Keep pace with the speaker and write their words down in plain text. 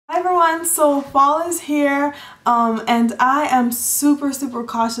everyone, so fall is here and I am super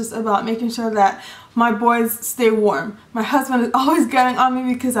cautious about making sure that my boys stay warm. My husband is always getting on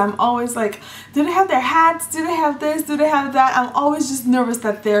me because I'm always like, do they have their hats? Do they have this? Do they have that? I'm always just nervous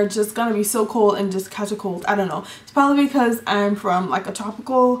that they're just gonna be so cold and just catch a cold. I don't know. It's probably because I'm from like a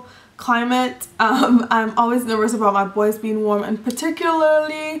tropical climate. I'm always nervous about my boys being warm, and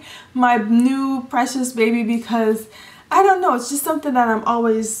particularly my new precious baby, because I don't know, it's just something that I'm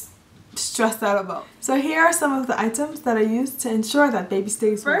always stressed out about. So here are some of the items that I use to ensure that baby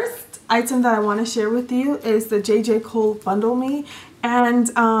stays warm. First item that I want to share with you is the JJ Cole Bundle Me, and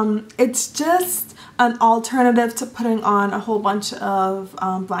it's just an alternative to putting on a whole bunch of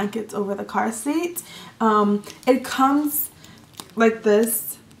blankets over the car seat. It comes like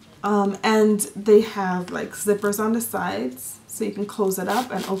this, and they have like zippers on the sides so you can close it up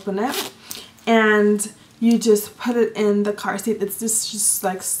and open it, and you just put it in the car seat. It's just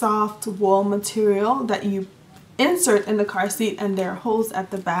like soft wool material that you insert in the car seat, and there are holes at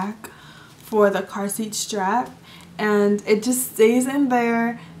the back for the car seat strap, and it just stays in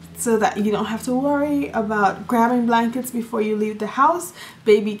there so that you don't have to worry about grabbing blankets before you leave the house.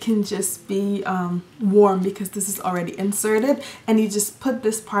 Baby can just be warm because this is already inserted, and you just put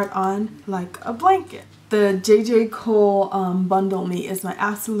this part on like a blanket. The JJ Cole Bundle Me is my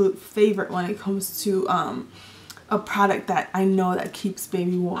absolute favorite when it comes to a product that I know that keeps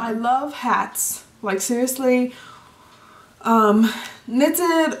baby warm. I love hats, like seriously.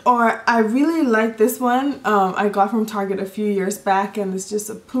 Knitted, or I really like this one I got from Target a few years back, and it's just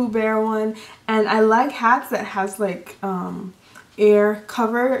a Pooh Bear one, and I like hats that has like air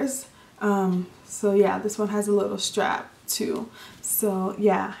covers, so yeah, this one has a little strap too. So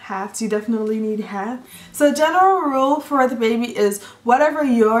yeah, hats, you definitely need hats. So general rule for the baby is whatever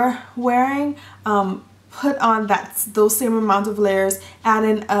you're wearing, put on those same amount of layers, add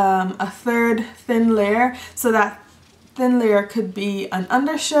in a third thin layer, so that thin layer could be an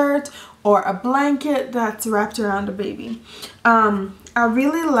undershirt or a blanket that's wrapped around the baby. I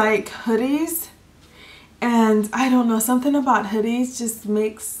really like hoodies, and I don't know, something about hoodies just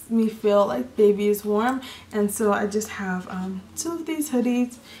makes me feel like baby is warm, and so I just have 2 of these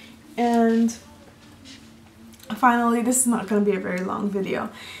hoodies. And finally, this is not going to be a very long video.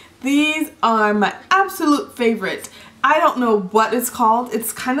 These are my absolute favorite. I don't know what it's called.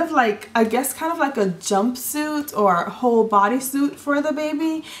 It's kind of like, I guess kind of like a jumpsuit or a whole bodysuit for the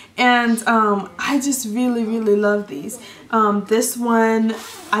baby, and I just really love these. This one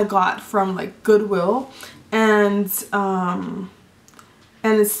I got from like Goodwill, and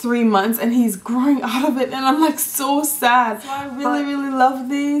it's 3 months and he's growing out of it, and I'm like so sad. So I really love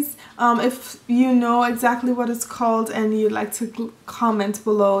these. If you know exactly what it's called and you'd like to comment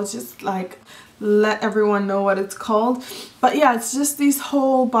below, just like let everyone know what it's called. But yeah, it's just these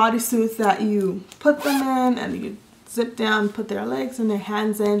whole bodysuits that you put them in and you zip down, put their legs and their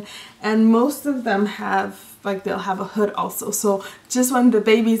hands in, and most of them have like, they'll have a hood also, so just when the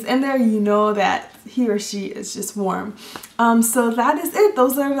baby's in there, you know that he or she is just warm. So that is it.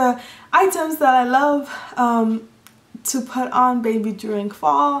 Those are the items that I love to put on baby during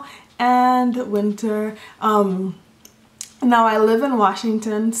fall and winter. Now I live in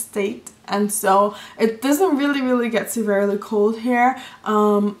Washington State, and so it doesn't really get severely cold here.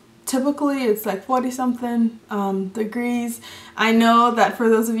 Typically it's like 40 something degrees. I know that for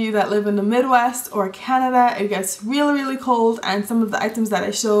those of you that live in the Midwest or Canada, it gets really cold, and some of the items that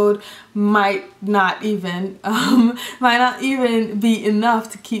I showed might not even be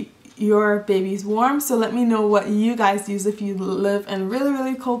enough to keep your babies warm. So let me know what you guys use if you live in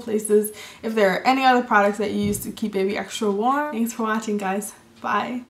really cold places, if there are any other products that you use to keep baby extra warm. Thanks for watching, guys. Bye.